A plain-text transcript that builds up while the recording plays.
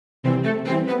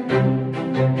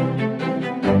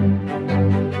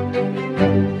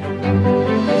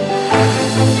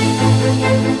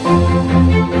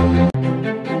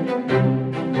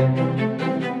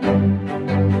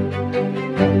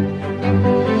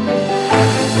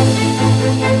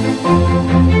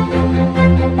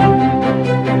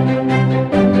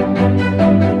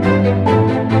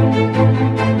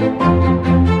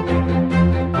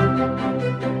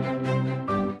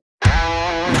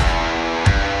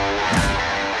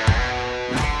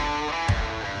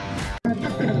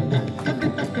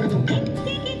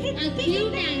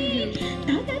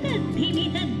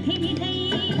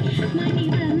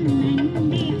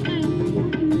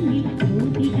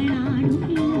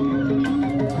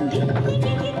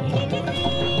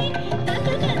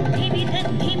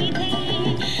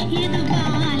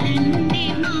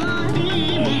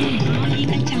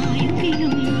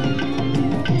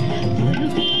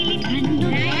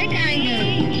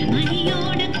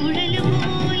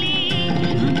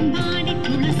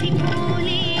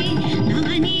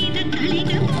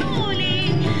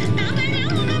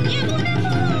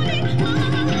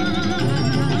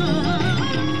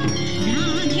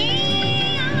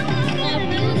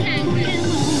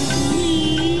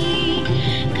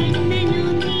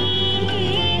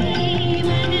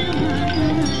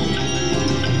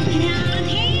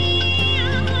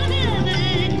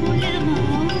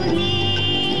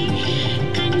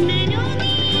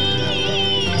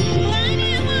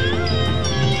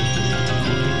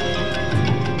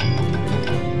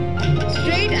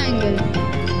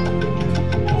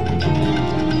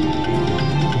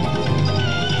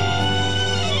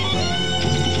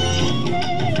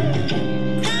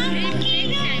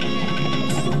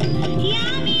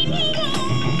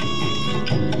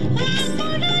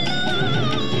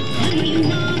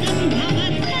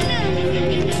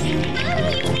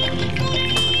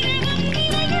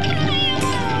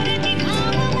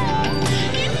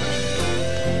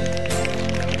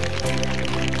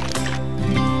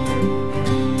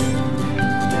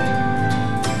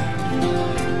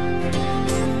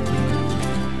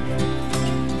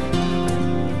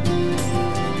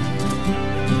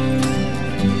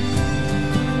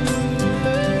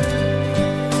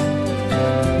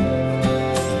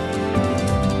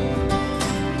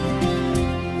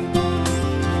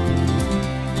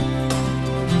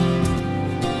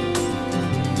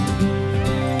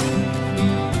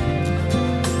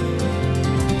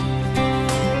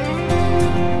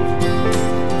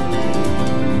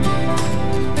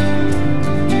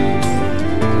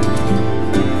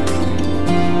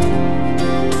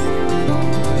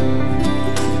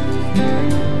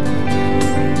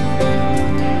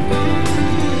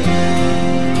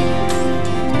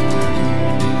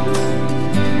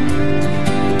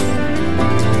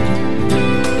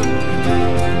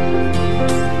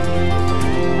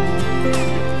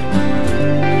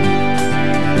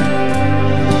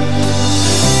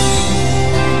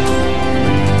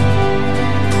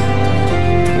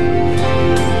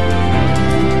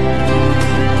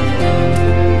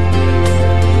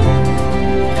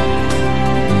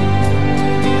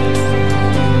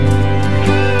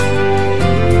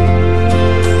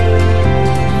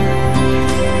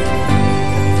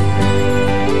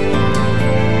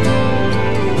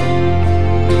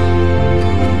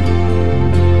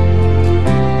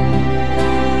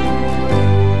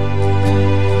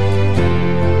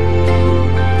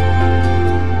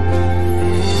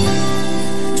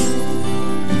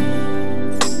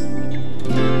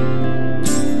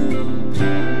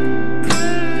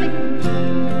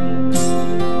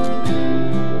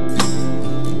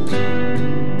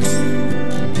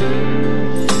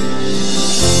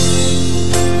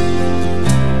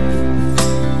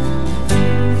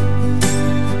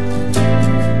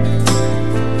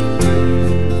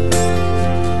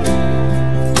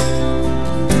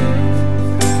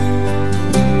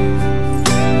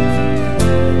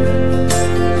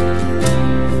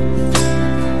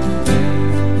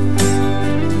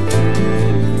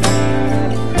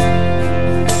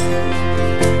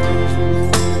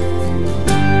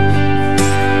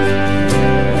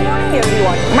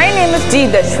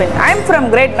I am from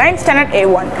grade 9 standard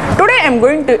A1. Today I am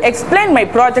going to explain my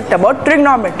project about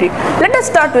trigonometry. Let us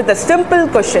start with a simple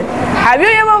question. Have you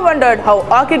ever wondered how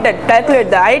architects calculate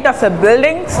the height of the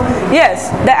buildings? Yes,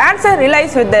 the answer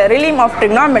relies with the realm of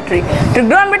trigonometry.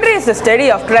 Trigonometry is the study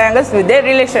of triangles with their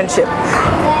relationship.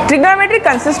 Trigonometry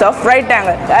consists of right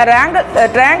angle, a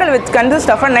triangle which consists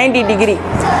of a 90 degree.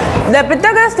 The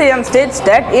Pythagoras theorem states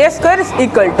that a square is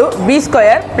equal to b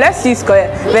square plus c square,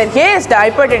 where a is the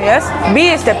hypotenuse, b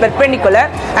is the perpendicular,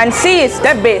 and c is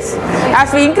the base.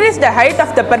 As we increase the height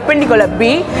of the perpendicular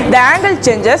b, the angle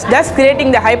changes, thus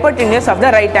creating the hypotenuse of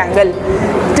the right angle.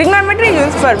 Trigonometry is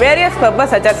used for various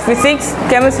purposes such as physics,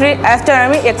 chemistry,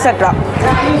 astronomy, etc.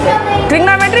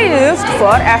 Trigonometry is used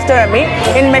for astronomy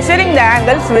in measuring the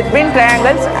angles between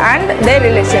triangles and their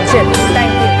relationship.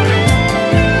 Thank you.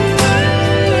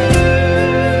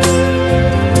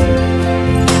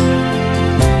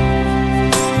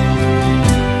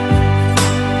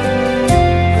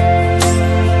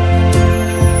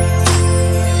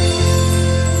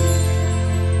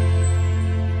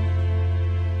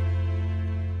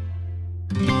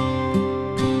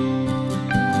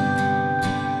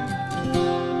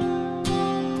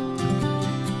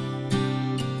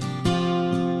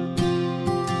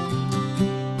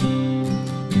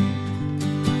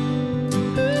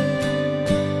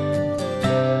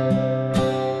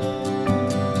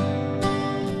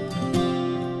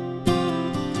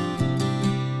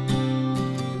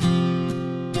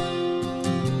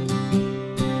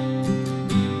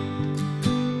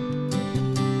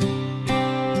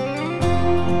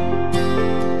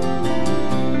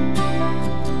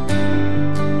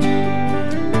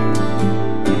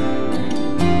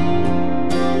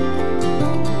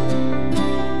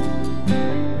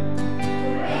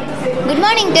 Good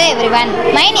morning to everyone.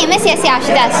 My name is S.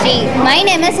 Yashita Sri. My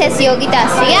name is S. Yogita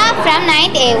Sri. From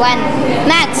 9th A1.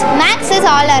 Maths is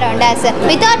all around us.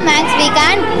 Without maths, we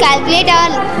can't calculate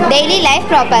our daily life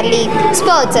properly.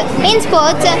 Sports. In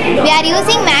sports, we are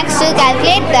using maths to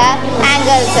calculate the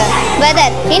angles.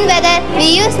 In weather,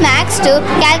 we use maths to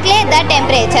calculate the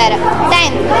temperature.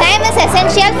 Time is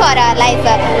essential for our life.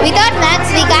 Without maths,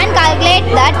 we can't calculate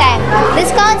the time.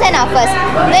 Discounts and offers.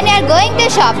 When we are going to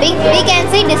shopping, we can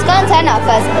see discounts and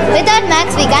offers. Without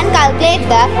maths, we can calculate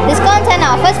the discounts and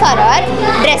offers for our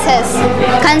dresses.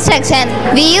 Construction.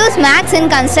 We use maths in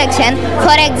construction.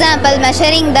 For example,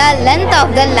 measuring the length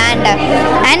of the land.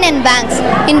 And in banks.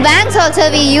 In banks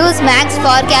also we use maths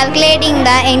for calculating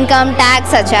the income tax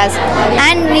such as.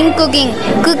 And in cooking.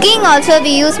 Cooking also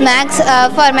we use maths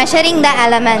for measuring the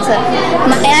elements.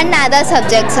 And other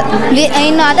subjects.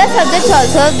 In other subjects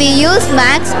also we use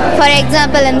maths, for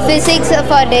example in physics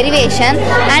for derivation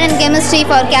and in chemistry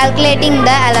for calculating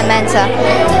the elements.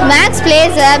 Maths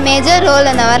plays a major role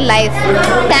in our life.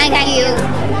 Thank you.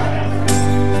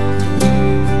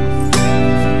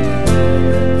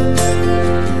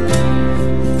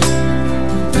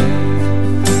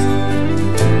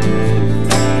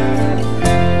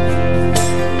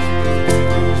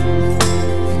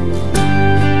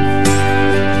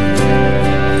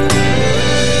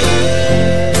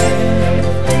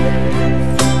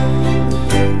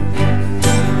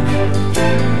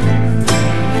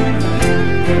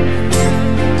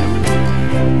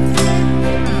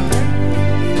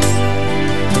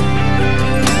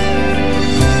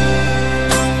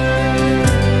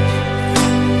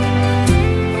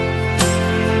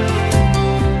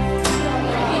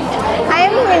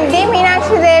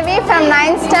 From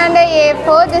 9th standard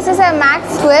A4. This is a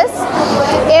maths quiz.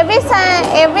 Every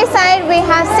side we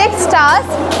have 6 stars.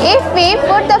 If we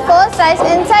put the 4 stars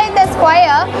inside the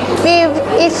square,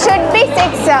 it should be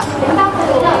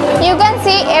 6. You can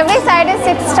see every side is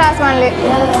 6 stars only.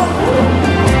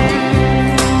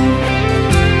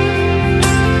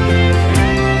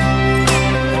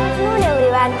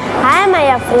 I am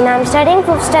Ayafrin. I am studying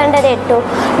 5th standard A2.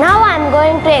 Now I am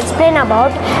going to explain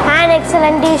about an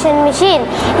excellent division machine.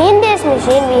 In this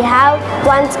machine we have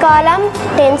 1's column,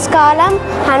 10's column,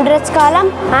 100's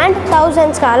column and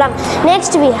 1000's column.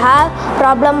 Next we have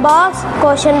problem box,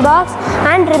 question box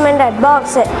and remainder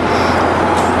box.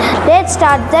 Let's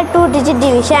start the 2-digit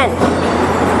division.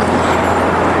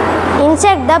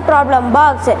 Insert the problem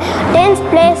box. 10th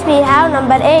place we have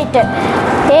number 8.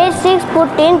 8, 6 put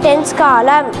in 10's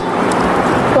column.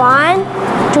 1,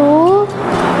 2,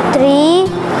 3,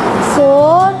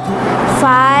 4,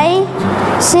 5,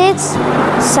 6,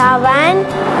 7,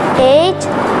 8.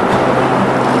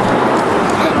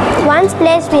 1's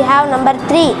place we have number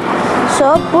 3.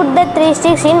 So put the 3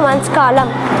 sticks in 1's column.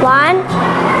 1,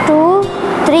 2,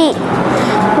 3.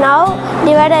 Now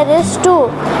divider is 2.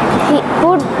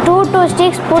 Put 2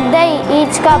 sticks, put the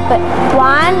each cup.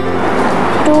 1,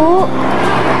 2,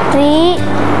 3,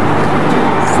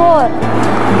 4,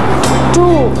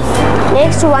 2.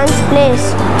 Next 1's place.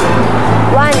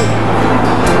 1.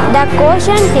 The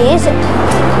quotient is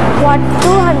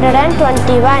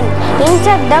 221.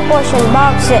 Insert the quotient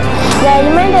box. The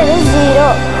remainder is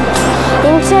 0.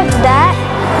 Insert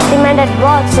the remainder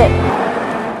box.